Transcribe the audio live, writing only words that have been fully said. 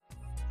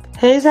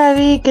Hey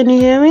Zavi, can you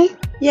hear me?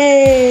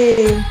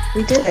 Yay!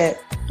 We did it.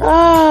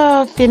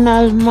 Ah,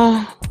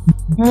 finalement.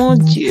 Mon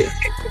Dieu.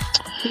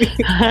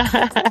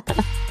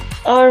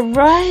 All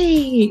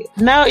right.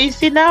 Now, you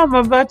see, now I'm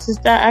about to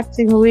start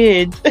acting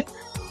weird.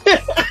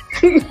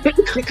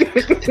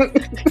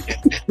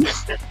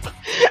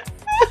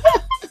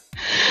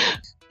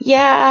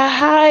 Yeah,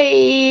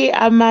 hi,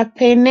 I'm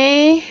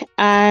Apene,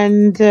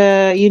 and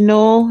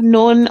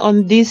known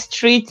on these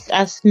streets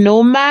as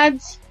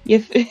nomads.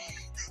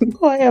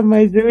 Why am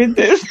I doing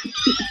this?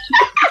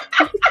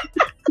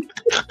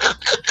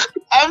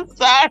 I'm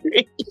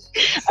sorry.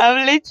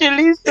 I'm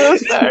literally so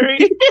sorry.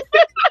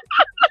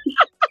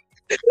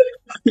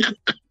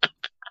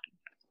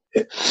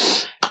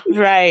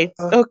 Right.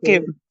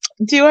 Okay.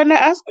 Do you want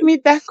to ask me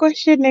that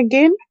question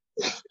again?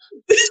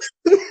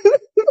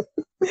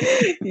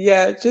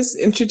 Yeah, just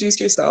introduce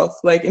yourself.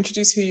 Like,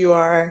 introduce who you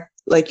are,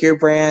 like your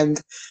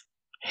brand.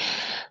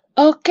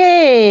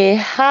 Okay.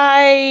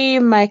 Hi,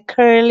 my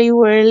curly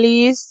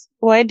whirlies.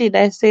 Why did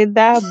I say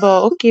that?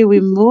 But okay, we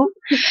move.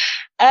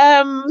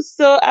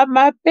 So I'm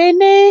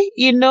Apene,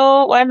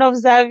 one of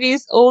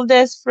Zavi's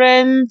oldest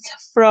friends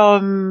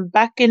from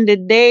back in the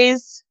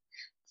days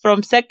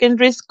from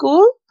secondary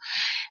school.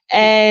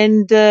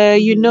 And,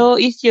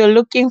 if you're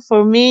looking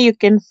for me, you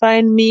can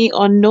find me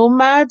on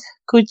Nomad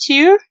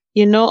Couture,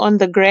 on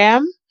the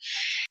gram.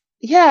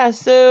 Yeah,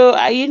 so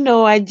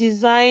I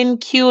design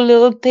cute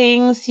little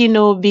things,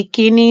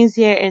 bikinis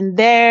here and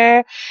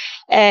there.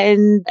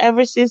 And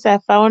ever since I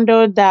found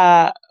out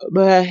that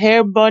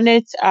hair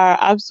bonnets are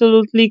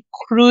absolutely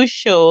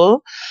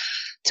crucial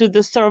to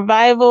the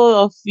survival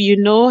of,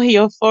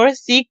 your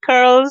 4C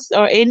curls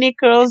or any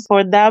curls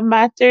for that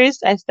matters,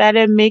 I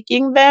started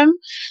making them.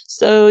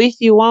 So if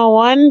you want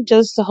one,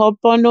 just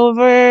hop on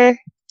over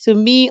to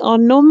me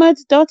on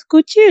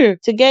nomads.couture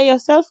to get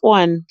yourself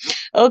one.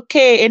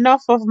 Okay,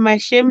 enough of my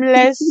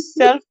shameless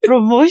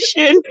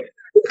self-promotion.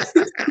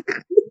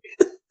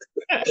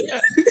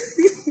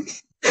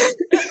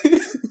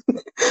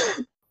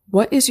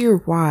 What is your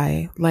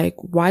why? Like,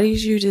 why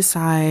did you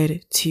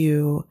decide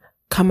to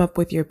come up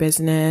with your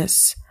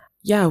business?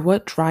 Yeah,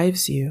 what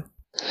drives you?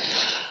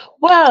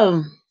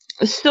 Well,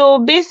 so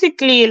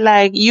basically,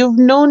 like, you've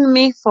known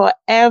me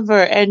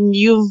forever and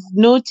you've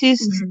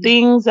noticed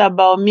things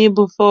about me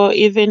before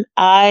even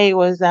I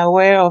was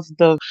aware of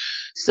them.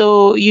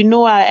 So,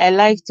 I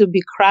like to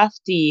be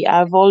crafty.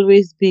 I've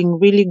always been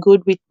really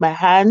good with my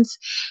hands.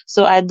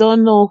 So I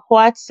don't know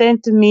what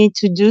sent me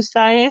to do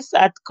science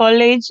at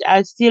college.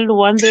 I still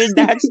wonder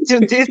that to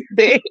this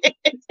day.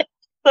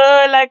 So,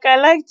 like I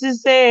like to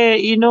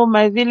say,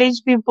 my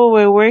village people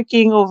were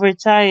working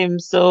overtime.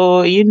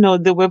 So,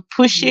 they were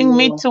pushing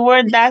me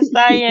toward that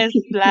science.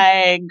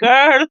 Like,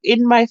 girl,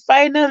 in my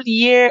final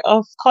year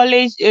of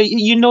college,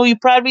 you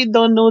probably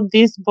don't know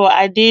this, but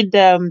I did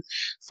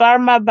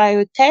pharma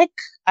biotech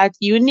at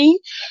uni.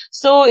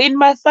 So, in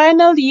my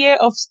final year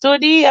of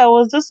study, I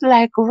was just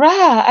like,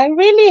 rah, I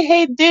really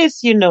hate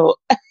this, I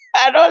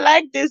don't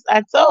like this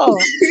at all.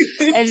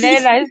 And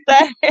then I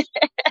started.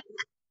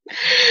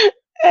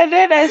 And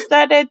then I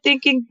started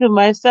thinking to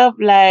myself,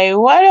 like,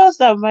 what else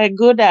am I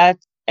good at?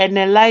 And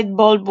a light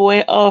bulb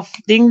went off.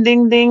 Ding,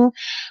 ding, ding.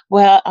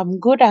 Well, I'm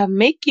good at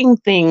making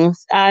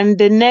things. And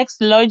the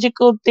next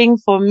logical thing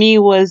for me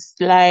was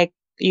like,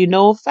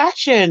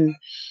 fashion.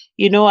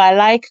 I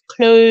like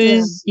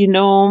clothes,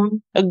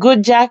 a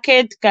good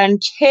jacket can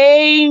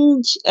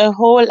change a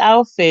whole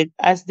outfit,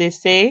 as they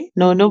say.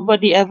 No,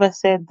 nobody ever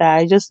said that.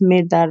 I just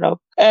made that up.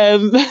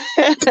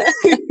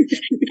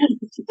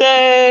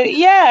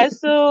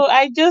 So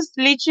I just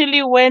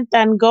literally went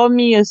and got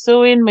me a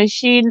sewing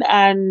machine,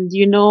 and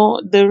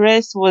the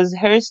rest was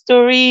her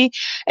story.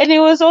 And it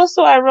was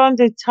also around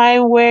the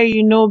time where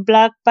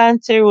Black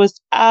Panther was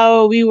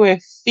out. We were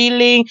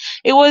feeling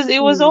it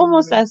was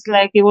almost as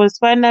like it was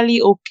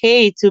finally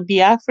okay to be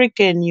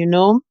African.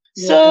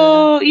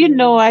 So,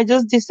 I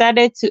just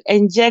decided to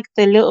inject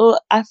a little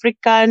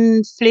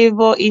African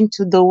flavor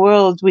into the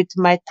world with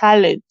my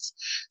talent.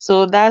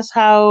 So that's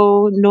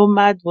how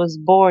Nomad was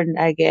born,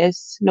 I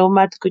guess.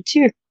 Nomad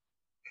Couture.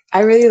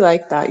 I really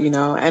like that,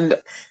 and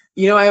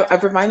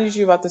I've reminded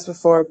you about this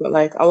before, but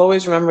like I'll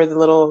always remember the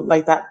little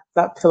like that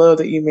pillow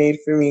that you made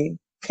for me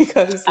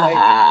because like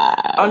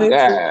honestly,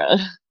 Girl.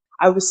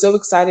 I was so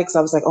excited because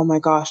I was like, oh my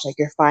gosh, like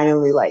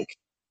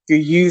you're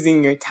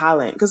using your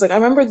talent. Because like I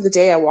remember the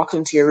day I walked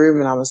into your room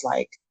and I was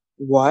like,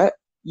 what?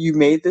 You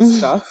made this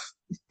stuff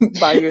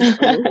by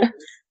yourself?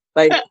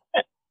 Like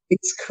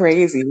it's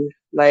crazy.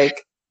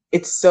 Like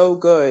it's so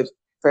good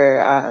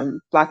for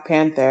Black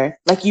Panther.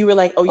 Like you were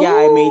like, oh yeah,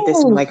 I made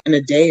this in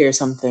a day or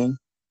something.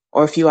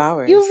 Or a few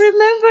hours. You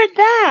remember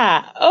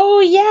that? Oh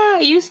yeah,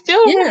 you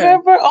still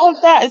remember all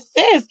that,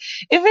 sis.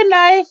 Even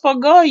I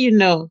forgot,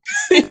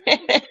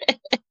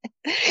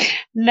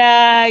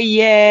 Nah,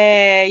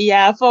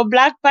 yeah. For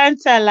Black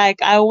Panther,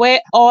 like I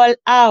went all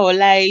out.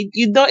 Like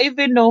you don't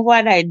even know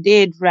what I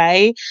did,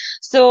 right?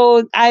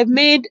 So I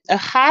made a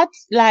hat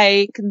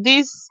like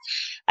this.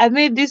 I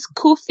made this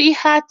kufi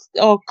hat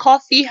or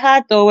coffee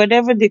hat or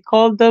whatever they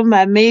call them.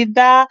 I made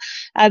that.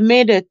 I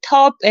made a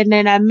top and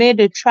then I made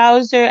a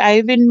trouser. I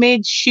even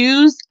made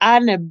shoes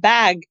and a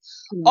bag,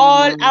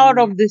 all out Mm,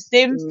 of the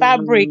same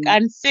fabric. mm.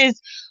 And sis,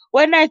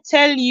 when I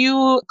tell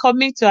you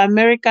coming to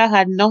America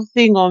had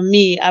nothing on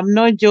me, I'm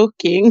not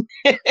joking.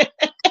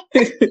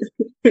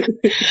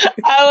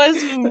 I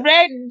was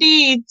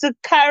ready to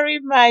carry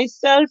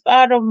myself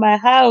out of my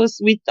house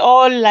with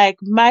all like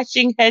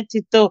matching head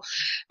to toe.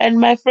 And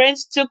my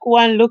friends took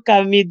one look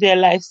at me. They're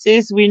like,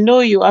 sis, we know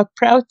you are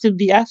proud to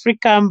be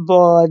African,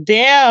 but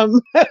damn,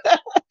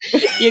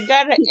 you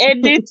gotta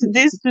edit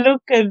this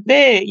look a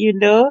bit, you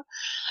know?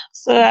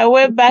 So I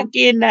went back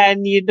in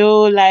and,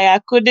 like I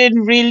couldn't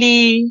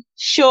really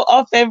show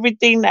off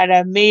everything that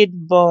I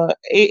made, but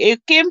it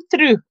came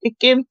through. It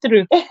came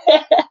through.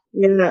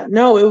 Yeah,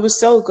 no, it was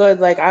so good.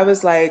 Like I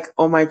was like,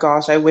 oh my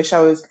gosh, I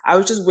was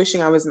just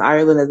wishing I was in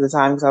Ireland at the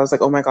time because I was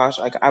like, oh my gosh,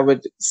 like I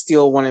would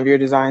steal one of your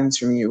designs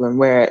from you and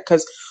wear it.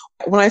 Because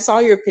when I saw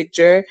your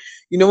picture,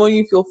 when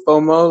you feel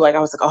FOMO, like I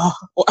was like, oh,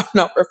 well, I'm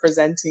not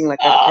representing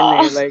like a Oh,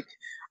 penne. Like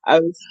I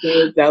was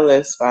so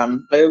jealous,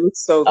 fam. But it was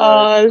so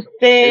good. oh,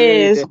 It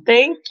really sis, did.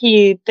 thank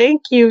you.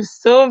 Thank you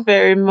so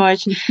very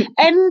much.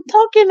 And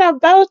talking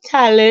about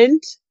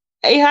talent,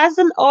 it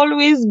hasn't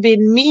always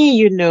been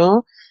me.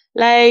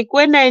 Like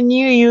when I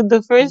knew you,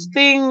 the first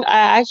thing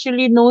I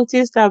actually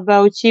noticed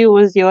about you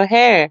was your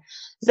hair.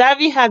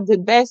 Zavi had the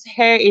best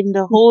hair in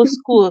the whole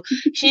school.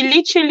 She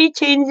literally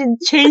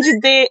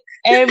changed it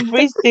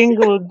every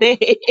single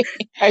day.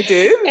 I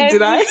did?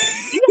 Did I? Every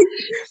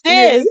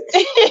Really? sis,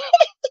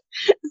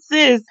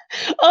 sis,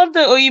 all the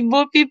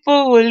Oyibo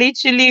people will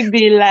literally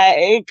be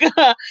like,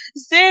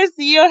 sis,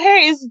 your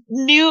hair is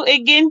new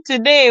again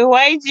today.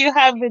 Why do you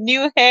have a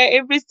new hair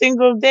every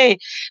single day?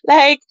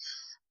 Like,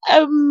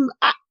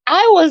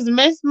 I was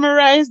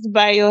mesmerized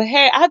by your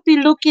hair. I'd be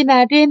looking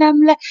at it and I'm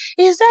like,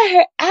 is that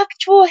her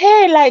actual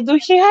hair? Like,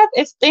 does she have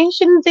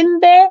extensions in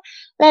there?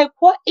 Like,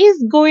 what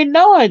is going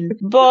on?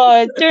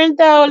 But turned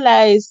out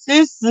like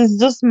sis is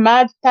just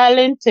mad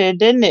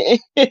talented, isn't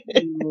it?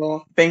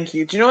 Oh, thank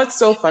you. Do you know what's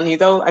so funny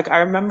though? Like I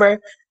remember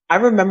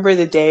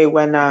the day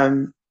when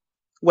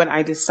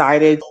I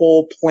decided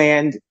whole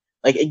planned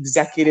like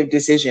executive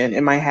decision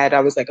in my head.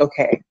 I was like,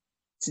 okay,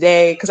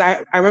 today, because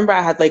I remember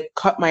I had like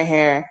cut my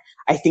hair,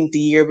 I think the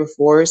year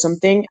before or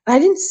something. And I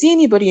didn't see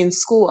anybody in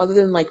school other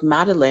than like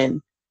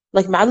Madeline.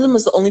 Like Madeline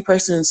was the only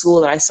person in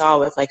school that I saw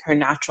with like her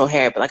natural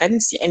hair, but like I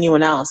didn't see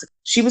anyone else.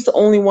 She was the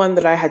only one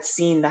that I had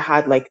seen that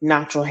had like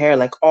natural hair,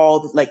 like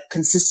like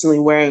consistently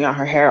wearing out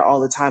her hair all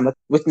the time, like,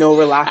 with no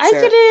I relaxer.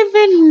 didn't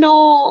even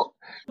know.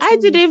 I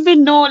didn't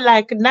even know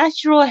like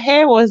natural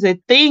hair was a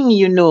thing.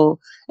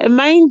 And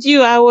mind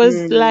you, I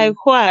was like Mm,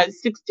 what,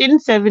 16,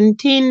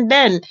 17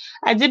 then.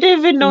 I didn't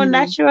even know mm,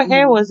 natural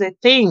hair mm. was a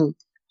thing.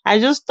 I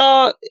just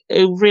thought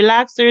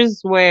relaxers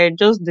were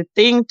just the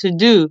thing to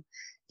do.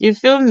 You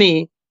feel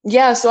me?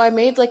 Yeah, so I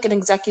made like an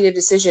executive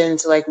decision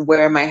to like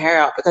wear my hair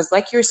out because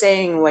like you're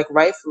saying, like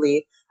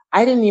rightfully,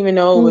 I didn't even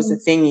know it was a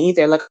Mm. thing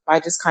either. Like I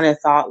just kind of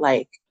thought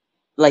like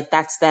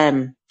that's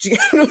them. Do you,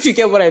 I don't know if you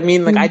get what I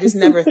mean? Like I just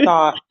never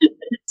thought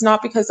it's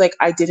not because like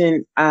I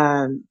didn't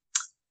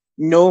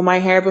know my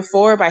hair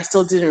before, but I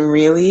still didn't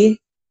really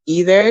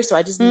either. So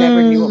I just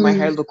never knew what my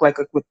hair Mm. looked like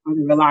with a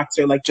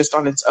relaxer, like just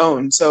on its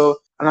own. So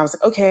and I was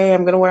like, okay,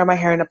 I'm gonna wear my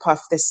hair in a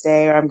puff this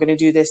day, or I'm gonna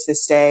do this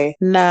day.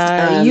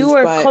 Nah, you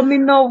were But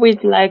coming up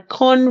with like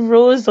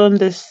cornrows on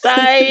the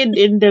side,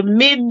 in the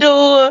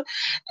middle.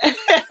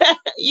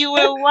 You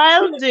were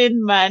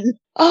wilding, man.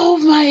 Oh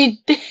my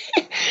day.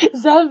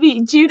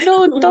 Zavi, do you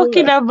know,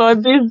 talking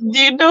about this, do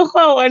you know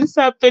what once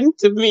happened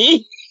to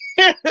me?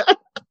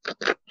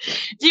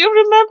 Do you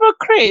remember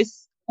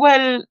Chris?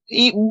 Well,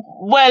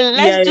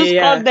 let's yeah, just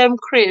call yeah, them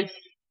Chris.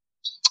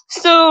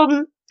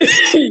 So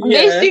yeah. Yeah.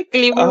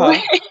 basically,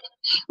 Uh-huh.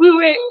 we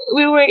were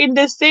we were in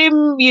the same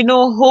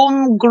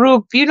home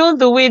group,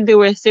 the way they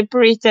were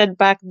separated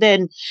back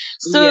then.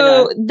 Yeah.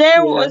 So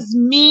there Yeah. was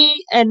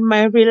me and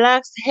my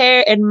relaxed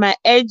hair and my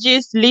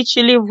edges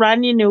literally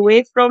running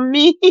away from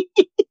me.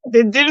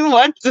 they didn't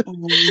want to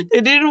Um,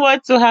 they didn't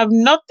want to have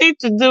nothing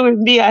to do with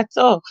me at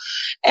all.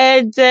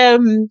 And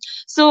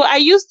so I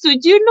used to,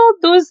 do you know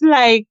those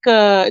like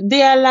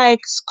they are like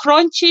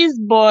scrunchies,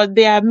 but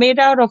they are made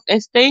out of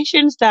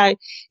extensions that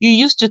you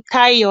used to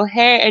tie your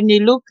hair and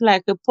it looked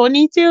like a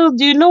ponytail.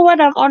 Do you know what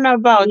I'm on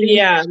about?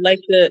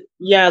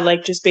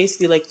 like just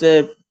basically like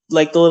the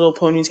little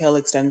ponytail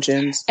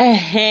extensions.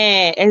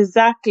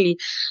 Exactly.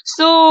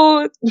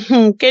 So,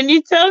 can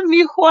you tell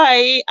me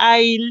why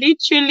I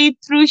literally,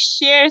 through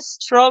sheer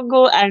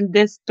struggle and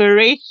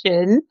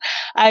desperation,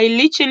 I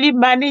literally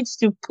managed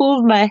to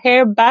pull my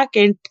hair back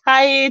and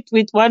tie it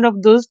with one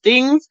of those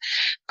things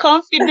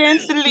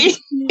confidently?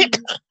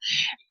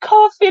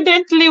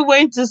 confidently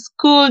went to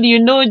school,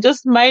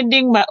 just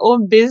minding my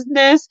own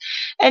business.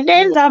 And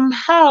then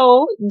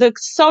somehow the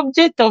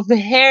subject of the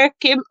hair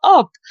came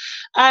up.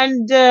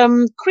 And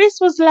Chris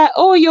was like,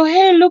 "Oh, your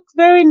hair look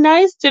very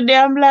nice today."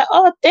 I'm like,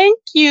 "Oh, thank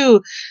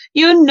you."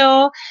 You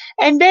know.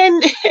 And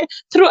then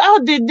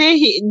throughout the day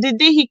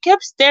he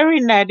kept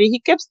staring at it. He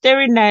kept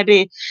staring at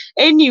it.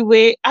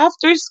 Anyway,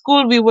 after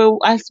school,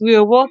 as we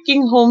were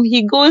walking home,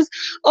 he goes,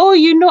 "Oh,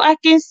 I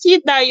can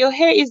see that your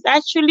hair is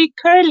actually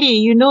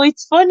curly.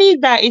 It's funny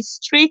that it's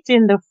straight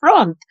in the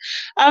front."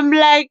 I'm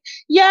like,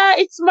 "Yeah,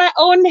 it's my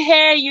own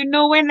hair.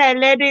 When I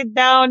let it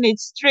down,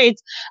 it's straight."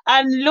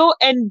 And lo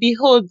and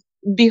behold,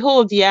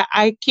 yeah,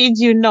 I kid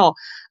you not,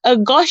 a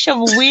gush of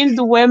wind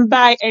went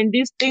by and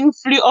this thing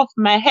flew off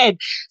my head.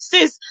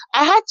 Sis,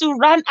 I had to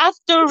run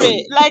after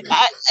it. Like,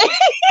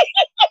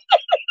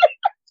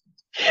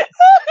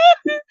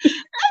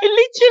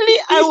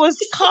 I was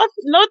caught.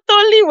 Not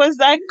only was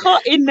I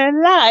caught in a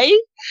lie,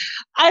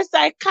 as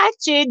I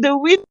catch it, the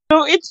wind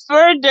blew it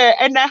further,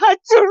 and I had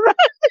to run.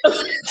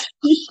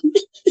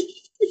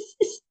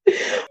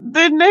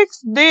 The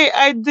next day,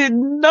 I did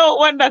not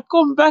want to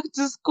come back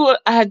to school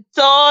at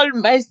all.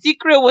 My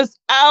secret was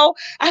out.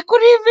 I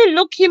couldn't even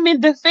look him in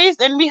the face,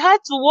 and we had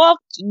to walk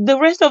the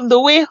rest of the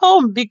way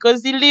home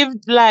because he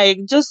lived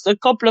like just a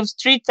couple of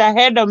streets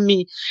ahead of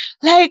me.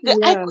 Like,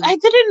 Yeah. I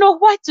didn't know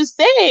what to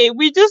say.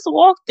 We just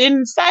walked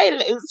in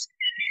silence.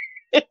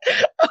 I'm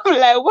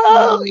like,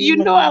 well,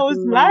 I was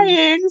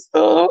lying,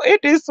 so it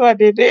is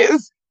what it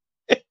is.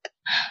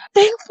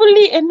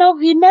 Thankfully enough,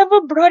 he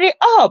never brought it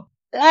up.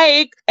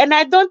 Like, and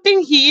I don't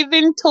think he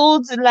even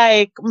told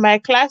like my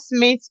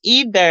classmates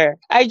either.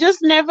 I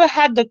just never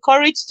had the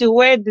courage to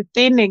wear the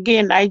thing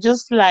again. I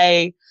just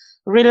like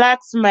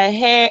relax my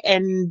hair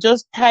and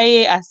just tie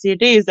it as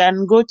it is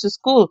and go to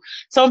school.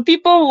 Some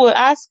people will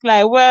ask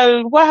like,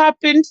 "Well, what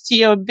happened to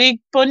your big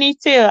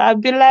ponytail?" I'll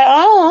be like,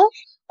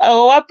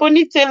 what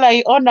ponytail are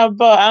you on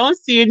about? I don't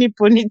see any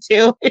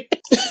ponytail."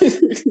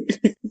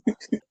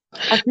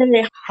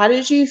 Okay, how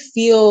did you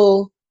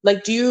feel?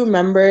 Like, do you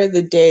remember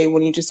the day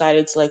when you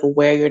decided to like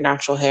wear your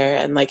natural hair,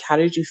 and like, how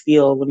did you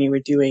feel when you were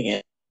doing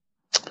it?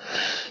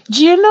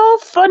 Do you know,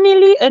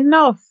 funnily,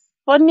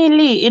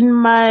 in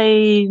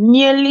my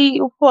nearly,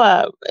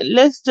 what,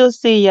 let's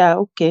just say, yeah,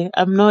 okay,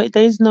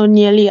 there is no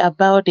nearly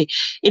about it.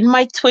 In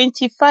my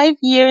 25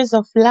 years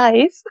of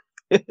life,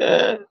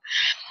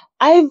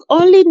 I've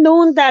only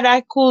known that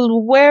I could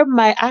wear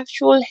my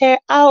actual hair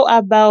out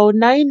about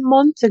 9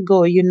 months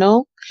ago.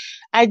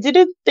 I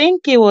didn't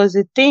think it was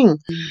a thing.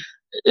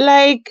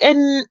 Like,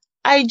 and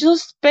I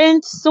just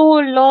spent so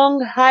long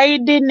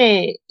hiding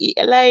it.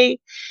 Like,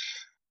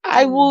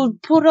 I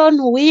would put on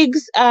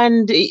wigs,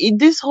 and it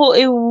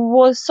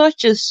was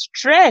such a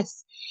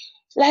stress.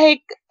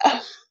 Like,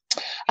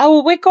 I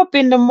will wake up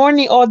in the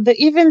morning or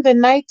even the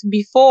night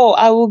before,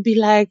 I will be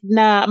like,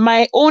 nah,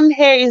 my own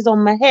hair is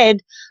on my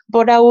head,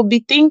 but I will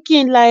be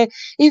thinking like,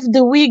 if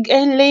the wig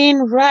ain't laying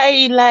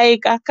right,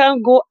 like I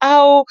can't go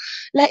out.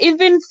 Like,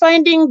 even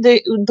finding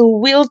the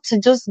will to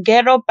just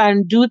get up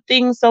and do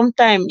things,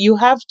 sometimes you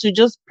have to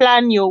just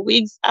plan your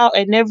wigs out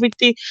and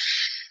everything.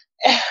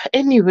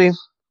 Anyway,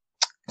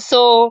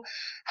 so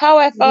how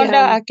I found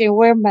Yeah. out I can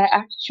wear my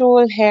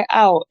actual hair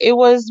out, it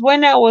was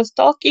when I was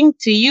talking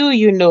to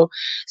you.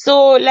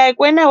 So like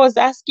when I was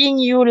asking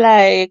you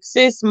like,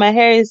 "Sis, my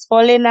hair is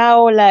falling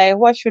out, like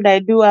what should I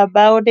do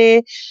about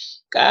it?"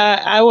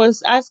 I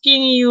was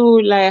asking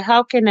you like,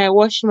 how can I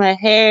wash my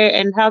hair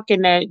and how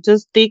can I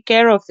just take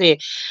care of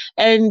it?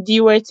 And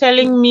you were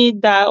telling me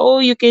that, oh,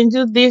 you can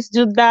do this,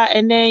 do that,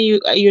 and then you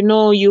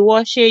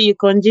wash it, you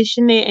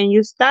condition it, and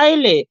you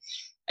style it.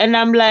 And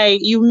I'm like,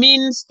 "You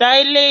mean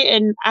style it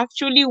and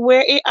actually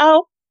wear it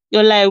out?"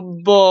 You're like,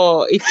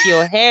 "But it's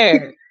your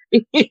hair."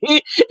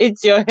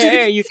 It's your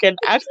hair. You can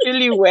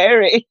actually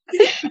wear it.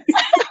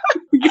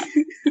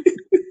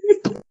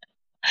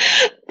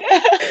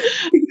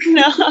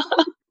 No.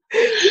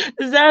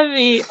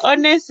 Zavi,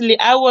 honestly,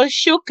 I was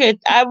shocked.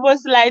 I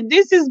was like,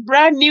 this is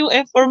brand new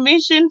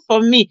information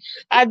for me.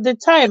 At the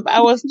time,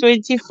 I was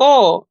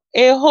 24,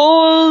 a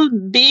whole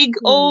big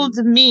old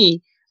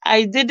me.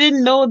 I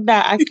didn't know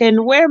that I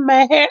can wear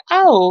my hair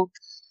out.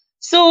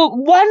 So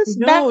once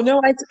that,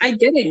 No, I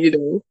get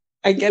it,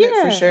 I get it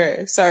for yeah,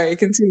 sure. Sorry,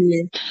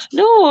 continue.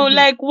 no,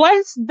 like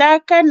once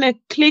that kind of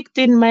clicked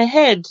in my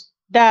head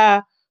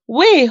that,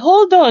 wait,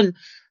 hold on.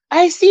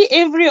 I see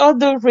every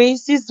other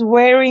race is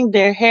wearing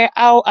their hair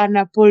out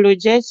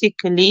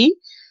unapologetically.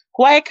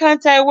 Why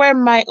can't I wear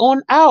my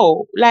own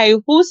out? Like,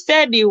 who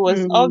said it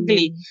was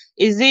ugly? Mm,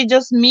 Is it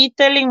just me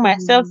telling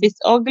myself mm, it's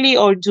ugly,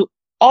 or do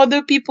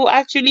other people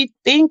actually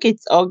think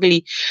it's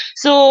ugly?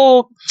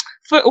 So,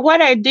 for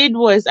what I did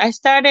was I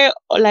started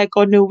like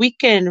on a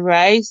weekend,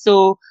 right?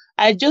 So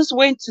I just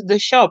went to the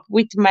shop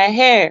with my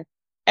hair,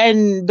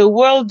 and the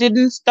world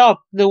didn't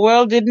stop. The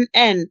world didn't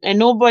end, and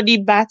nobody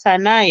bat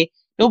an eye.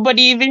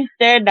 Nobody even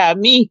stared at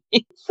me.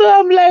 So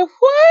I'm like,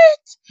 what?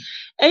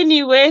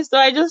 Anyway, so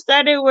I just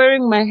started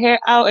wearing my hair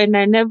out and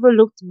I never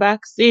looked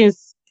back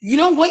since. You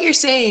know what you're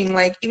saying,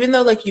 like, even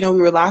though, like, we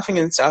were laughing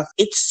and stuff,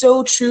 it's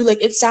so true.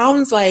 Like, it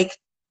sounds like,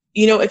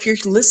 if you're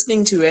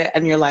listening to it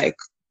and you're like,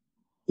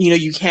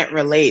 you can't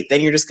relate,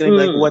 then you're just going to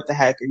be like, Mm. what the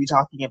heck are you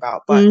talking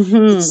about? But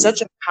it's Mm-hmm.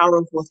 such a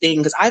powerful thing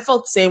because I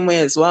felt the same way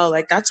as well.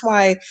 Like, that's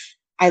why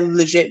I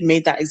legit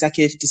made that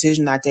executive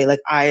decision that day.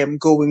 Like, I am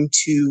going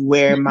to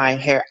wear my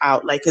hair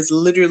out. Like, because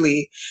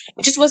literally,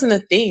 it just wasn't a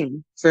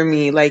thing for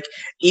me. Like,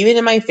 even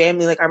in my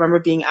family, like, I remember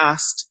being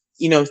asked,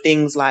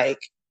 things like,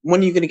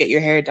 when are you going to get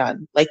your hair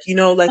done? Like,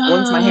 like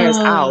once my hair is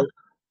Ah, out,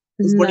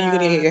 is when are you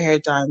going to get nah. your hair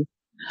done?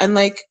 And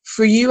like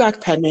for you,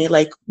 Akpene,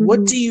 like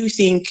what Mhm. do you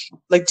think?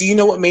 Like, do you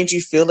know what made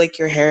you feel like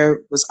your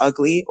hair was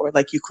ugly or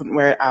like you couldn't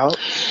wear it out?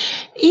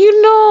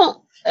 You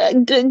know,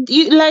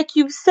 like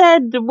you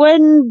said,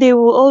 when they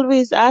will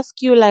always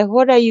ask you, like,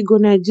 what are you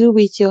gonna do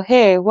with your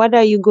hair? What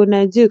are you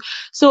gonna do?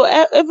 So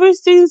ever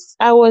since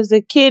I was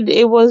a kid,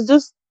 I was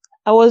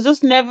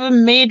just never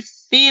made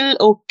feel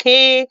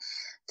okay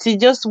to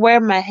just wear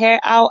my hair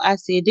out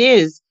as it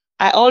is.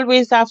 I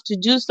always have to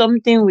do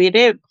something with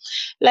it.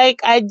 Like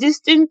I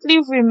distinctly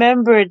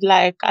remembered,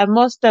 like I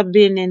must have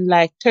been in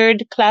like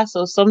third class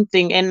or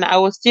something, and I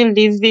was still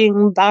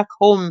living back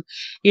home,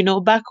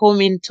 back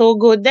home in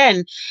Togo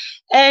then.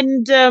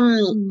 And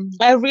Mm.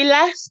 I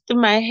relaxed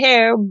my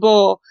hair,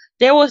 but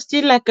there was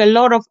still like a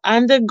lot of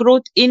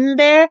undergrowth in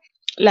there,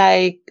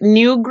 like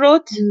new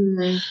growth.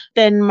 Mm.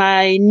 Then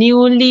my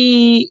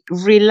newly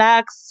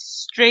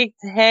relaxed straight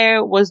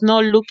hair was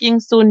not looking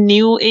so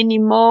new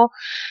anymore.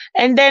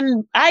 And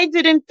then I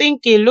didn't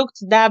think it looked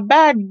that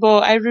bad,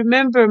 but I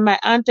remember my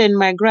aunt and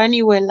my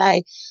granny were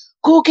like,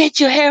 go get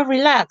your hair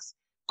relaxed.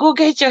 Go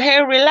get your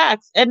hair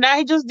relaxed. And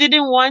I just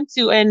didn't want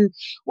to. And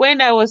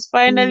when I was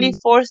finally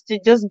Mm. forced to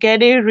just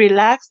get it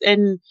relaxed,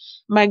 and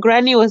my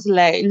granny was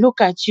like,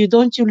 look at you.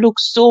 Don't you look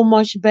so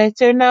much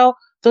better now?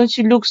 Don't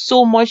you look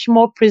so much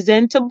more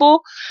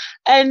presentable?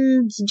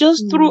 And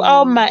just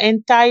throughout Mm. my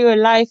entire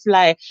life,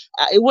 like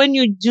when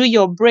you do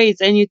your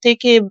braids and you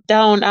take it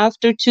down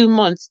after 2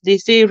 months, they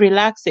say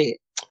relax it,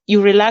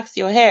 you relax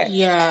your hair.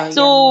 Yeah, yeah.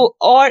 So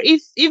or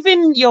if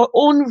even your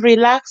own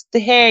relaxed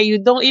hair, you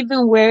don't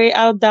even wear it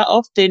out that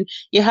often,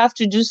 you have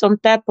to do some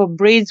type of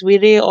braids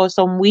with it or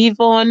some weave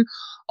on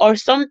or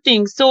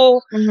something.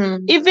 So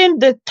Mm-hmm. even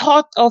the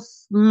thought of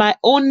my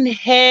own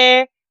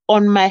hair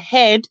on my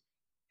head,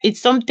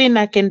 it's something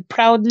I can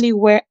proudly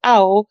wear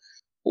out,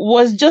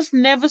 was just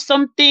never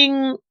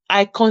something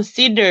I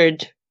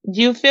considered.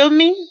 Do you feel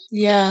me?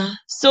 Yeah,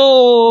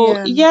 So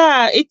yeah.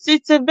 yeah,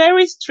 it's a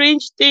very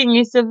strange thing.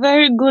 It's a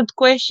very good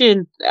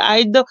question.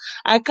 I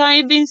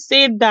can't even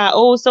say that,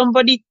 oh,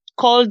 somebody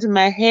called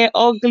my hair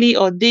ugly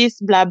or this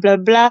blah blah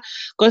blah,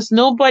 because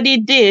nobody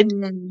did.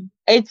 Mm.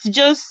 It's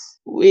just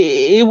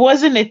it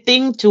wasn't a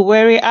thing to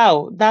wear it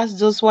out. That's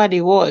just what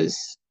it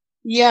was.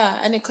 Yeah,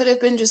 and it could have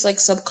been just like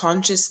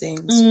subconscious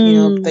things,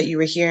 that Mm, you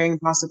were hearing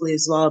possibly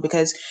as well.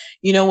 Because,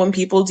 when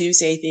people do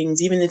say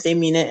things, even if they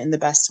mean it in the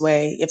best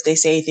way, if they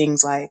say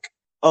things like,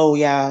 oh,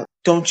 yeah,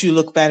 don't you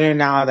look better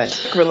now that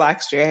you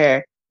relaxed your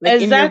hair? Like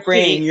in your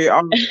brain, exactly. you're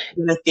always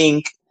going to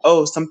think,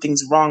 oh,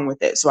 something's wrong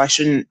with it. So I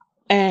shouldn't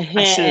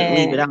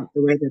leave it uh out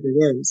the way that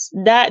it is.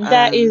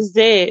 That is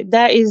it.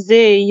 That is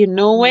it.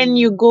 When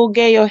you Mm, go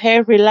get your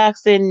hair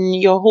relaxed and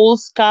your whole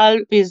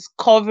scalp is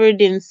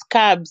covered in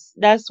scabs,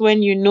 that's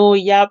when you know,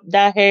 yep,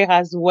 that hair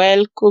has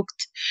well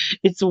cooked.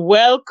 It's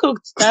well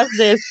cooked. That's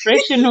the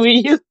expression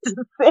we use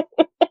to say.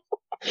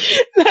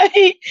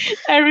 Like,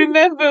 I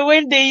remember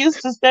when they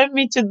used to send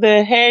me to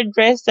the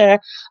hairdresser,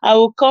 I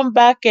would come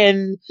back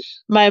and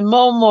my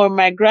mom or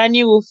my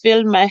granny will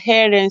feel my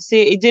hair and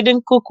say, it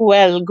didn't cook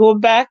well. Go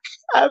back.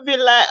 I'll be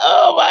like,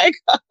 oh my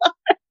God.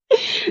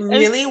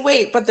 really?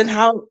 Wait, but then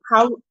how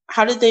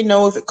did they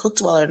know if it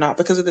cooked well or not?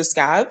 Because of the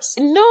scabs?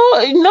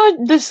 No,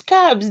 not the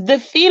scabs, the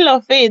feel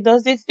of it.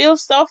 Does it feel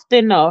soft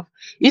enough?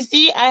 You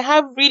see, I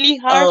have really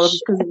Oh, harsh,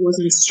 because it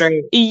wasn't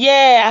straight.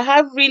 yeah, I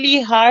have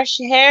really harsh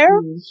hair.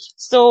 Mm.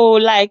 So,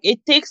 like,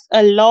 it takes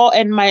a lot,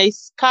 and my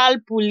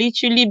scalp will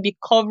literally be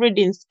covered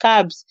in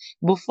scabs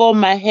before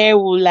my hair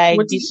will, like,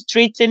 What be do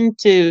straightened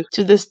to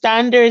the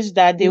standards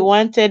that they you,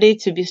 wanted it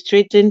to be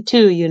straightened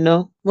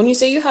to. when you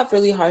say you have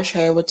really harsh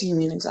hair, what do you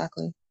mean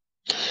exactly?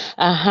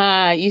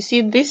 You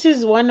see, this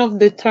is one of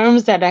the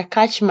terms that I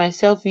catch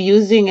myself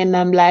using, and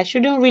I'm like, I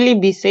shouldn't really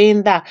be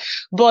saying that.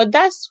 But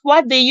that's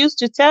what they used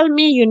to tell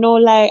me,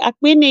 like,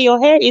 Akpini, your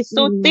hair is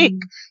so thick,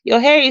 Mm. your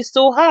hair is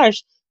so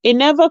harsh. It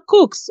never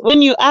cooks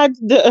when you add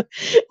the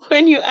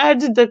when you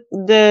add the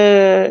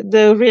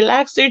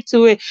relaxer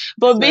to it.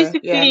 But Sure,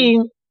 yeah.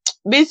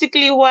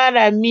 basically what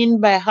I mean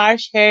by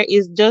harsh hair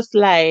is just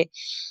like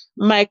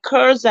my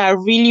curls are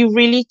really,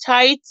 really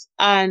tight,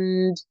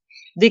 and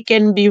they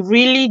can be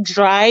really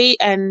dry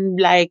and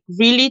like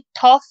really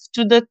tough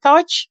to the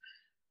touch.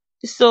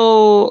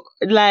 So,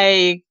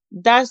 like,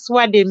 that's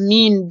what they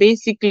mean.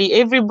 Basically,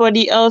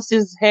 everybody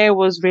else's hair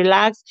was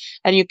relaxed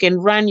and you can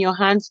run your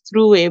hands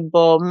through it,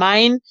 but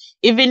mine,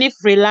 even if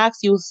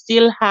relaxed, you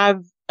still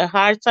have a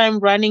hard time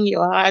running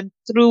your hand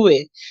through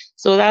it.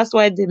 So that's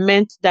why they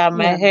meant that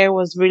my Yeah. hair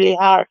was really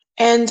hard.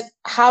 And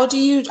how do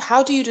you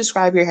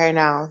describe your hair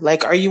now?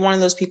 Like, are you one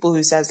of those people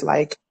who says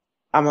like,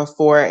 I'm a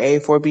 4A,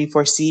 4B,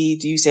 4C?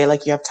 Do you say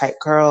like you have tight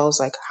curls?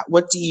 Like,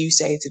 what do you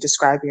say to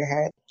describe your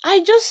hair?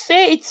 I just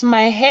say it's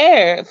my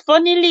hair.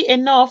 Funnily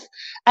enough,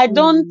 I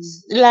don't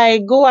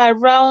like go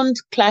around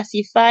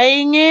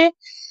classifying it.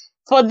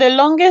 For the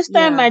longest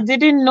time, Yeah. I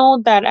didn't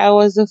know that I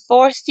was a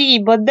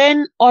 4C, but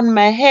then on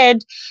my head,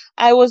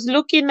 I was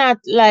looking at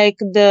like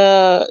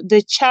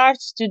the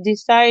charts to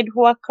decide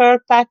what curl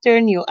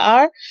pattern you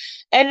are,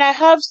 and I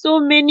have so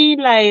many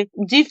like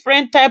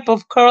different type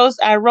of curls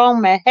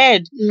around my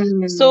head.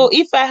 So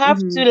if I have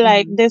to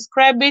like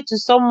describe it to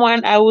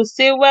someone, I would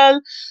say,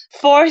 well,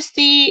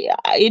 4C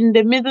in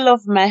the middle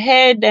of my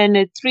head and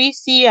a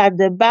 3C at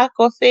the back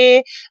of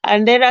it,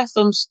 and there are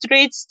some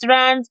straight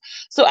strands.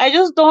 So I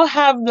just don't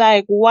have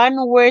like one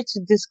word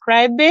to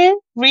describe it,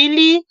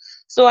 really.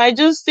 So I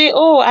just say,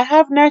 oh, I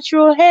have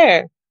natural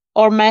hair,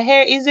 or my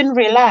hair isn't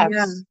relaxed.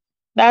 Yeah.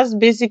 That's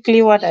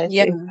basically what I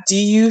Yeah. say. Do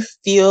you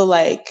feel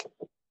like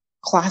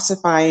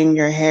classifying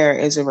your hair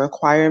is a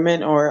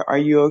requirement, or are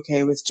you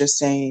okay with just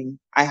saying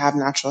I have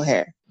natural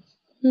hair?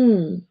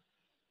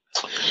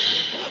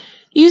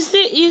 You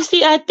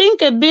see, I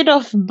think a bit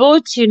of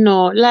both,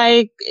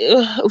 like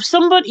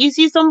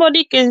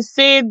somebody can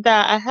say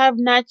that I have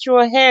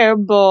natural hair,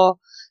 but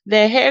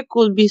their hair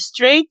could be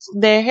straight,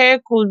 their hair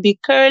could be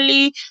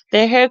curly,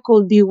 their hair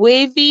could be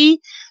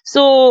wavy.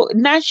 So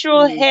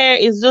natural hair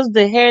is just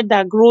the hair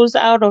that grows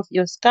out of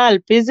your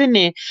scalp, isn't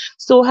it?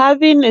 So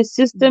having a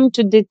system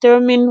to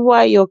determine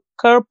what your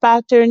curl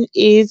pattern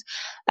is,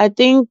 I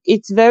think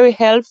it's very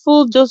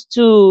helpful just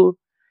to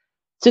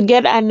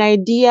get an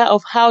idea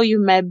of how you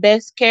might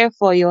best care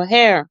for your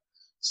hair.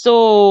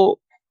 So,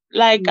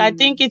 like, I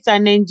think it's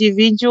an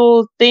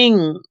individual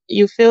thing.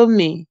 You feel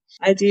me?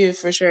 I do,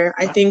 for sure.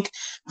 I think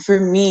for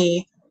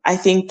me, I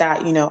think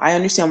that, I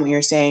understand what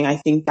you're saying. I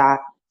think that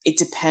it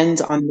depends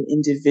on the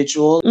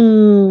individual,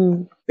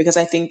 because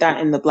I think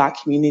that in the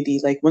Black community,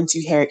 like once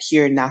you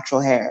hear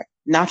natural hair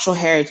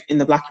in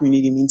the Black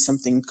community means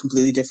something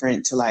completely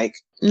different to like,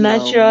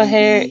 Natural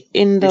hair maybe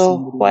in you're the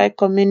somebody. white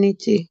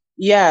community.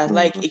 Yeah,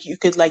 like you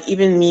could like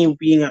even me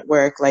being at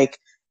work, like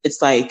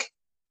it's like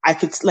I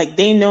could like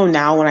they know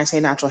now when I say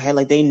natural hair,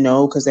 like they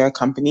know because they're a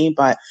company,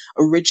 but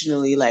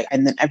originally like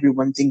and then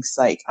everyone thinks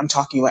like I'm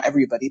talking about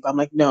everybody, but I'm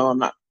like, no, I'm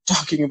not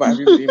talking about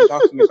everybody.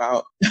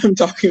 I'm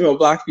talking about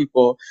Black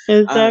people.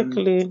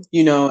 Exactly.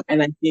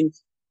 And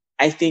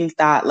I think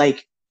that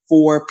like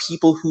for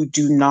people who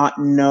do not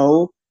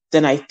know,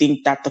 then I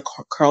think that the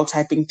curl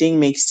typing thing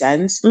makes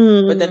sense.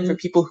 But then for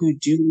people who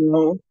do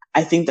know,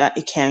 I think that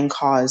it can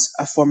cause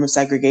a form of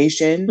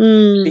segregation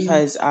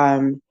because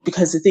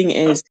the thing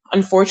is,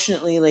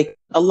 unfortunately, like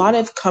a lot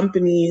of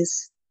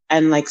companies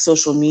and like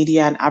social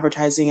media and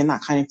advertising and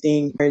that kind of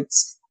thing,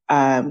 it's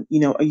a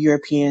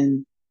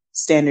European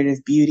standard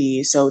of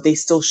beauty. So they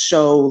still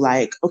show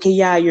like, okay,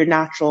 yeah, you're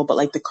natural, but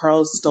like the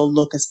curls still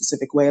look a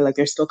specific way, like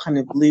they're still kind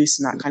of loose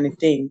and that kind of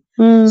thing.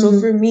 So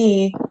for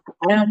me,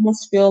 I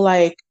almost feel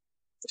like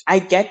I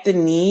get the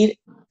need,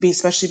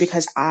 especially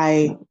because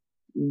I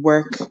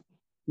work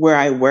where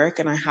I work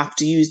and I have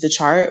to use the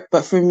chart.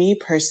 But for me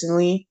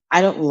personally,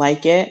 I don't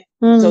like it.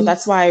 So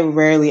that's why I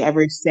rarely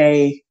ever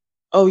say,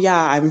 oh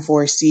yeah, I'm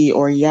 4C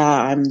or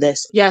yeah, I'm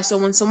this. Yeah. So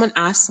when someone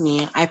asks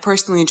me, I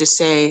personally just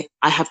say,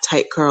 I have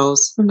tight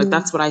curls. Like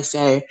that's what I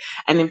say.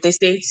 And if they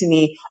say to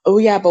me, oh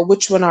yeah, but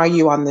which one are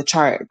you on the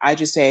chart? I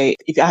just say,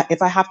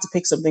 if I have to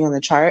pick something on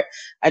the chart,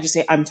 I just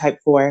say I'm type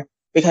 4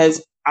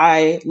 because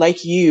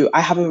like you, I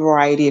have a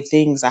variety of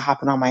things that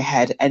happen on my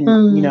head. And,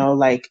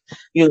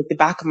 the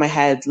back of my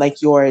head,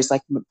 like yours,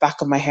 like the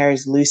back of my hair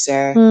is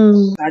looser.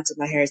 Sides of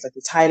my hair is like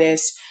the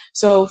tightest.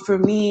 So for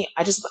me,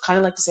 I just kind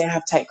of like to say I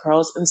have tight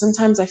curls. And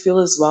sometimes I feel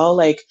as well,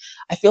 like,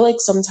 I feel like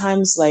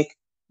sometimes like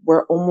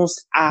we're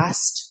almost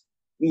asked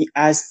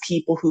as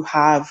people who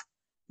have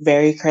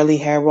very curly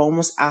hair, we're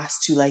almost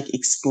asked to like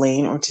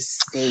explain or to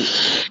state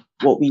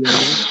what we are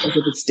as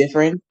if it's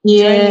different. Yeah.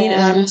 Do you know what I mean?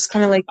 And I'm just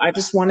kind of like, I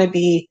just want to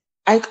be,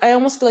 I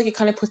almost feel like it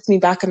kind of puts me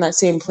back in that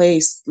same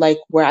place, like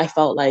where I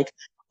felt like,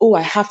 oh,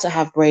 I have to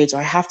have braids or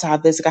I have to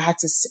have this. Like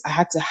I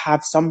had to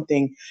have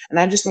something. And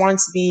I just wanted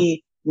to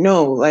be,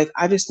 no, like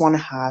I just want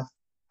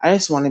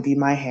to be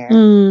my hair,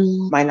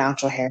 my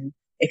natural hair.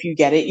 If you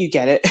get it, you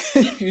get it.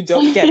 If you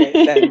don't get it,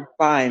 then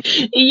fine.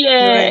 Yeah, You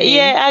know what I mean?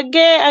 yeah,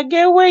 I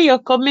get where you're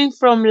coming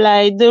from.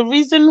 Like the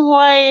reason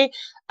why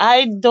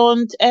I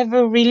don't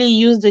ever really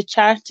use the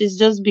chart is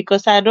just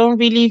because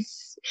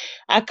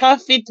I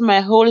can't fit my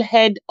whole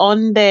head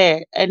on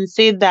there and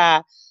say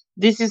that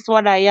this is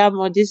what I am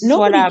or this is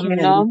what Nobody I'm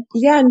not. can.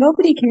 Yeah,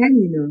 nobody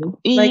can,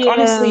 Like,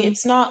 honestly, Yeah.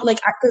 it's not like,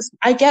 because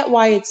I get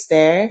why it's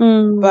there,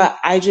 but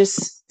I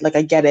just, like,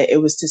 I get it. It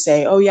was to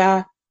say, oh,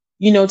 yeah,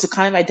 to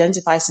kind of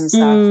identify some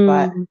stuff.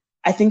 But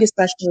I think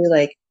especially,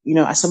 like,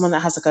 as someone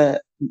that has, like,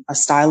 a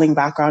styling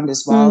background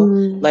as well,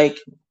 like,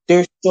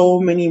 there's so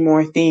many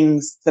more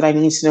things that I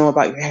need to know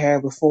about your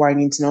hair before I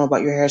need to know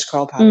about your hair's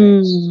curl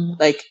pattern.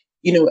 Like,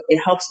 it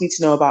helps me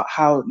to know about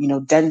how,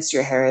 dense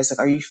your hair is. Like,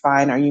 are you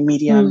fine? Are you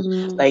medium?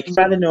 Like, I'd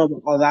rather know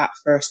about all that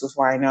first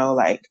before I know,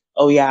 like,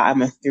 oh yeah,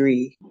 I'm a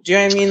 3. Do you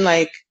know what I mean?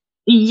 Like,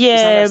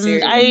 it's not Yeah, that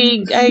serious.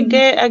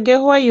 I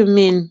get what you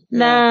mean. Yeah.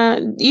 Nah,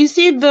 you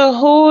see the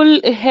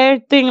whole hair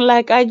thing,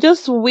 like I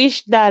just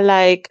wish that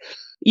like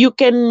you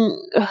can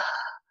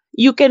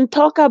you can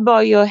talk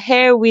about your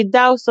hair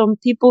without some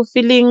people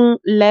feeling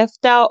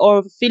left out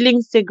or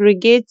feeling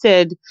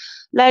segregated.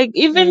 Like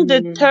even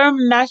the Mm. term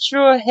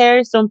natural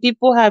hair, some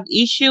people have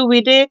issue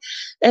with it,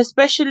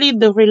 especially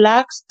the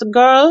relaxed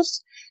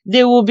girls.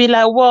 They will be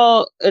like,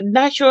 well,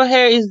 natural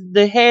hair is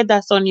the hair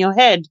that's on your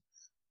head.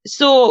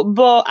 So,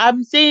 but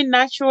I'm saying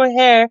natural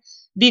hair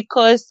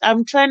because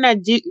I'm trying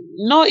to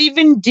not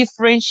even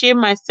differentiate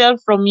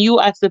myself from you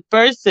as a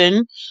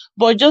person,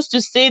 but just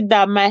to say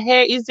that my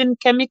hair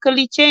isn't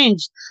chemically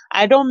changed.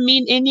 I don't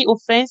mean any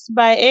offense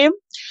by it,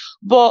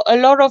 but a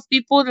lot of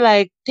people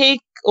like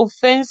take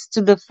offense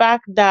to the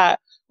fact that,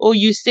 oh,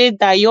 you said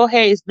that your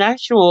hair is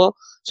natural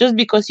just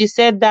because you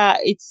said that.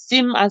 It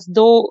seems as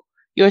though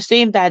you're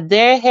saying that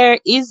their hair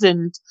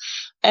isn't.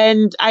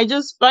 And I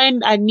just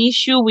find an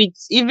issue with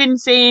even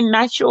saying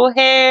natural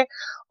hair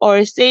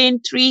or saying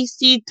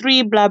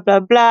 3C3 blah blah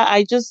blah.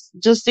 I just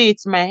say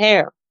it's my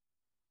hair.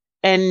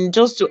 And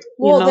just to,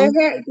 Well, their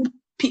hair,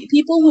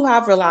 people who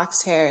have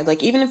relaxed hair,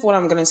 like, even if what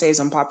I'm gonna say is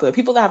unpopular,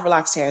 people that have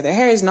relaxed hair, their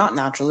hair is not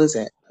natural, is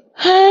it?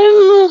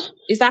 um,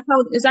 Is that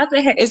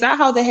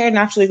how the hair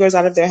naturally grows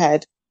out of their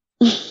head?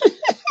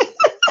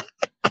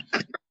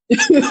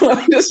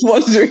 I'm just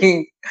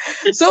wondering.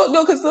 So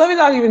no, because let me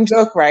not even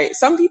joke, right?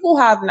 Some people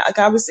have, like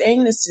I was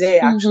saying this today,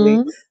 actually.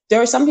 mhm.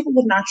 There are some people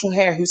with natural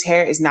hair whose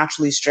hair is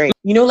naturally straight.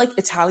 Like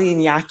Italian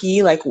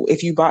Yaki, like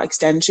if you bought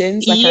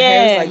extensions, like her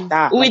hair is Yeah, like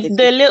that, like with it's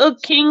the just little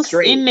kinks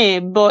straight. in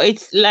it, but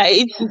it's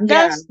like Yeah,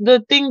 that's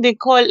the thing they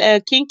call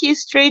kinky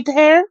straight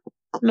hair.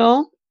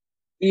 No?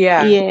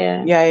 yeah,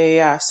 Yeah. yeah, yeah,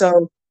 yeah.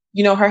 So,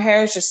 her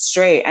hair is just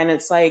straight, and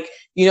it's like,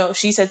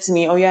 she said to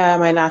me, "Oh yeah,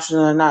 am I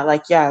natural or not?"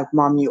 Like, yeah,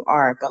 mom, you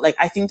are. But like,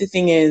 I think the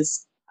thing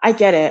is, I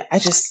get it. I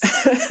just,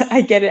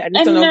 I get it. I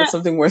just don't And know if it's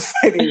something worth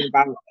fighting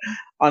about,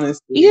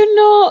 honestly.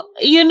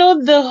 you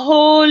know the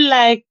whole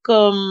like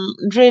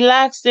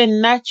relaxed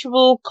and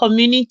natural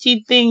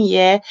community thing,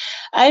 yeah.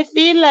 I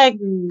feel like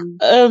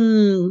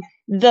Mm.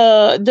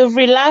 the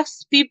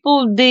relaxed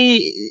people,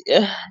 they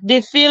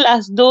feel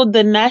as though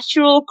the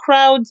natural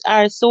crowds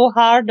are so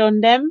hard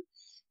on them.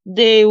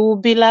 They will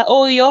be like,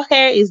 oh, your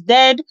hair is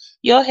dead,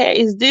 your hair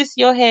is this,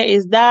 your hair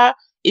is that.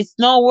 It's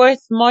not worth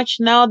much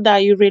now that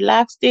you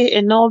relaxed it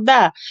and all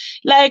that.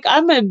 Like,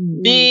 I'm a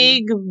Mm.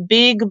 big,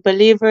 big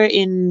believer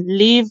in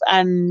live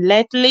and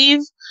let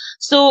live.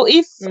 So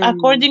if Mm.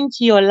 according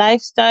to your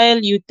lifestyle,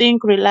 you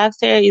think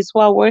relaxed hair is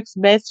what works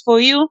best for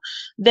you,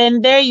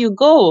 then there you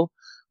go.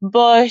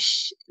 But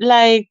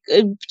like,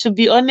 to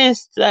be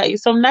honest, like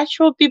some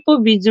natural people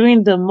be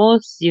doing the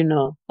most,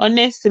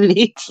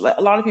 honestly. Like,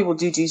 a lot of people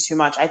do too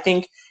much. I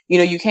think,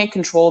 you can't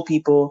control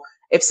people.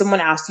 If someone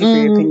asks you for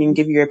your opinion, Mm,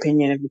 give your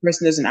opinion. If the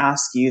person doesn't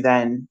ask you,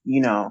 then,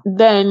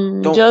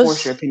 then don't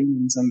force your just opinion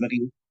on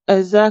somebody.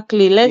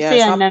 exactly. Let's Yeah, say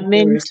it's an not by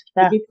amend force.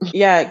 that.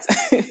 Yeah,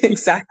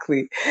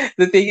 exactly.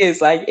 The thing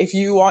is, like, if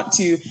you want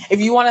to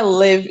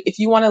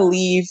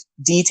leave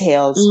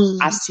details Mm,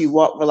 as to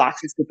what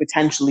relaxers could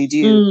potentially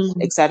do,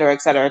 mm. et cetera,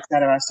 et cetera, et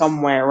cetera,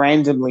 somewhere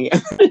randomly,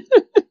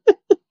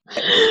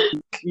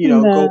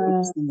 go to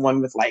Nah.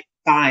 someone with like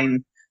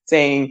sign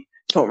saying,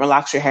 "Don't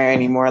relax your hair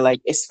anymore." Like,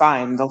 it's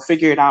fine. They'll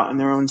figure it out in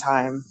their own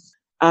time.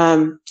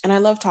 And I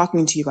love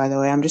talking to you, by the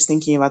way. I'm just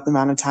thinking about the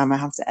amount of time I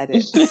have to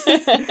edit.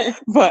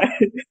 But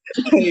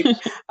like,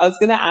 I was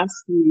gonna ask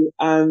you,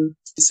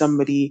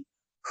 somebody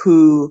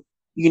who,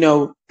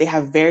 they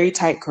have very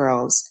tight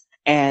curls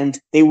and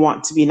they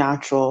want to be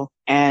natural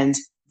and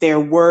they're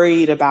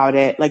worried about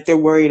it. Like, they're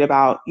worried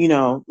about,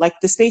 like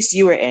the space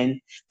you were in.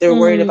 They're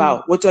worried Mm.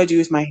 about, what do I do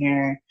with my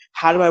hair?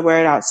 How do I wear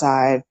it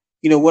outside?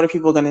 What are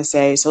people gonna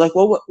say? So like,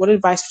 what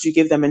advice would you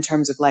give them in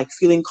terms of like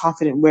feeling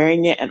confident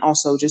wearing it and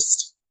also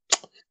just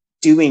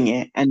doing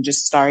it and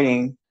just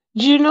starting?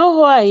 Do you know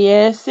who I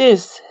am,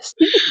 sis?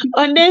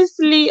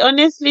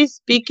 Honestly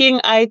speaking,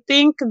 I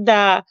think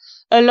that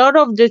a lot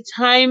of the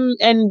time,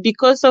 and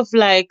because of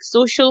like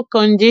social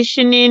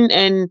conditioning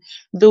and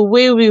the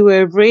way we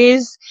were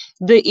raised,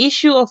 the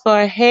issue of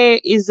our hair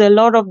is a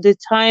lot of the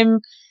time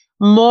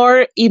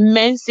more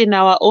immense in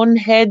our own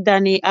head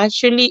than it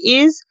actually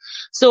is.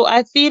 So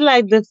I feel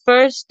like the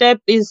first step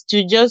is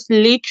to just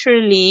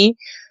literally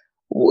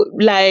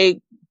like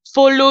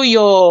follow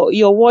your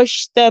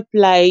wash step,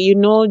 like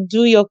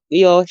do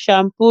your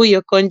shampoo,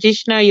 your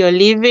conditioner, your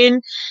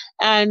leave-in,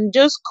 and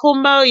just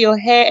comb out your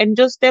hair and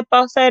just step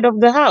outside of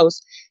the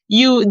house.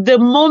 The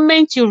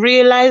moment you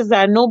realize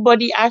that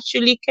nobody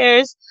actually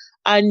cares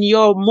and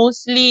you're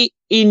mostly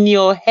in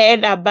your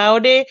head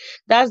about it,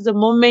 that's the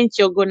moment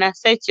you're gonna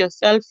set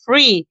yourself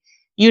free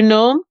you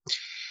know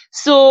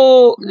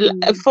so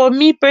Mm. for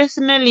me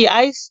personally,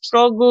 I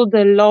struggled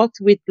a lot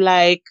with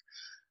like,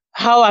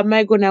 how am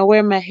I gonna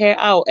wear my hair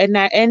out? And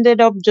I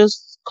ended up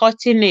just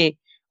cutting it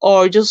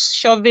or just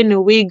shoving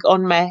a wig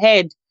on my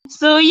head.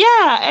 So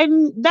yeah,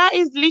 and that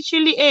is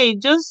literally it.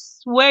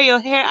 Just wear your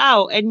hair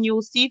out and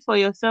you'll see for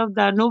yourself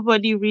that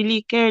nobody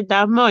really cared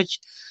that much.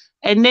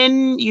 And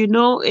then,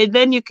 and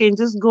then you can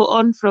just go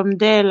on from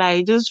there.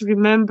 Like, just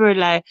remember,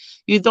 like,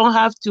 you don't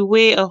have to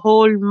wait a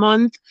whole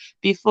month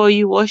before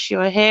you wash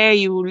your hair.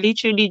 You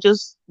literally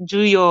just do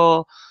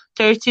your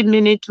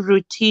 30-minute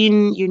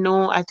routine,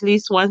 at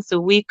least once a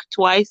week,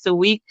 twice a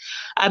week.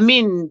 I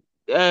mean,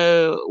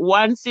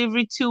 once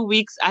every 2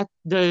 weeks at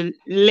the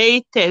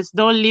latest.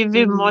 Don't leave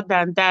it more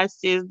than that,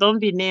 sis. Don't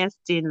be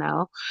nasty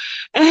now.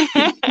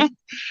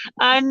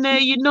 And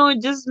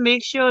just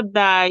make sure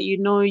that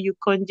you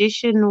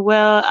condition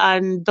well,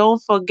 and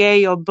don't forget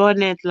your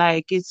bonnet.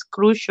 Like, it's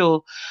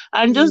crucial,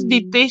 and just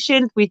be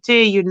patient with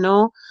it.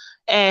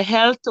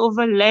 Health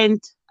over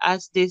length,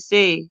 as they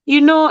say.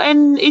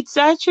 And it's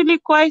actually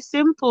quite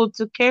simple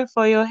to care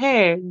for your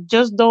hair.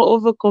 Just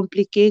don't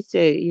overcomplicate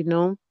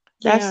it.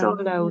 That's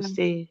all I would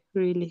say,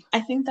 really. I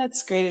think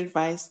that's great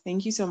advice.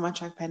 Thank you so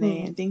much,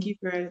 Akpene, and thank you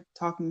for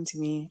talking to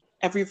me.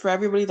 For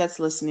everybody that's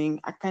listening,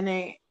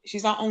 Akpene,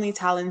 she's not only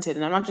talented,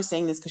 and I'm not just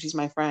saying this because she's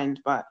my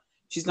friend, but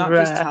she's not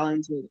just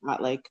talented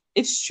at, like,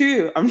 it's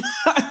true. I'm not,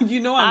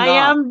 I'm not. I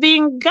am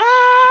being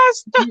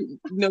gassed.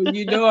 No,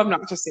 I'm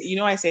not just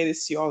saying, I say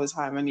this to you all the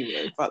time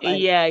anyway, but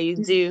like, yeah, you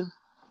do.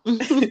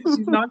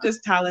 She's not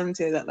just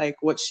talented at, like,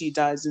 what she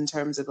does in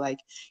terms of, like,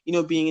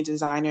 being a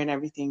designer and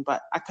everything,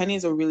 but Akpene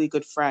is a really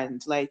good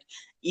friend. Like,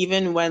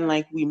 even when,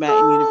 like, we met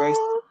in university,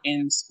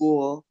 in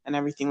school and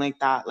everything like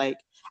that, like,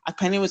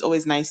 Akpene was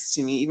always nice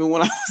to me, even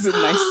when I wasn't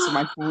nice to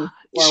my friends.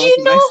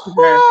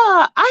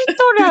 I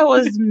thought I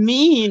was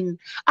mean.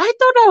 I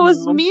thought I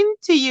was mean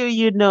to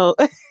you, No,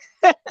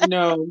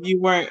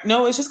 you weren't.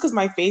 No, it's just because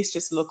my face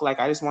just looked like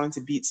I just wanted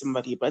to beat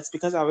somebody, but it's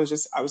because I was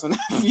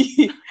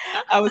unhappy.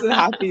 I wasn't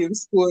happy in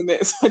school,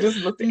 and so I just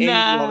looked angry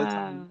all the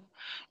time.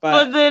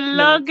 But for the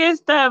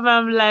longest time,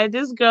 I'm like,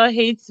 this girl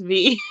hates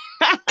me.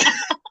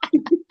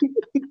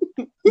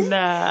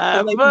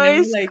 But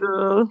it's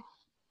cool.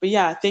 But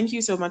yeah, thank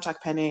you so much,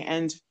 Akpene.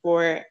 And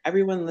for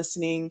everyone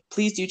listening,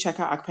 please do check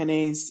out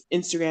Akpene's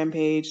Instagram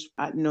page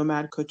at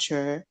Nomad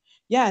Couture.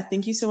 Yeah,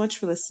 thank you so much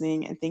for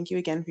listening, and thank you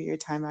again for your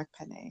time,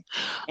 Akpene.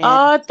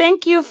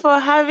 Thank you for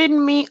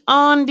having me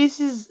on. This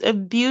is a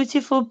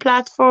beautiful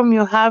platform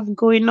you have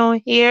going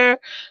on here.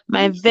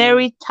 My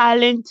very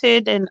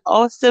talented and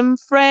awesome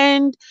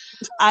friend.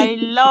 I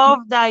love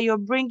that you're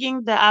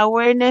bringing the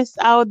awareness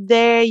out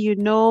there,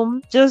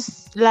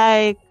 just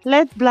like,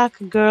 let Black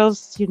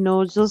girls,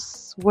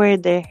 just wear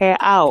their hair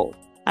out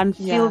and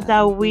feel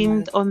that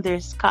wind on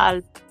their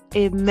scalp.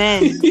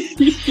 Amen.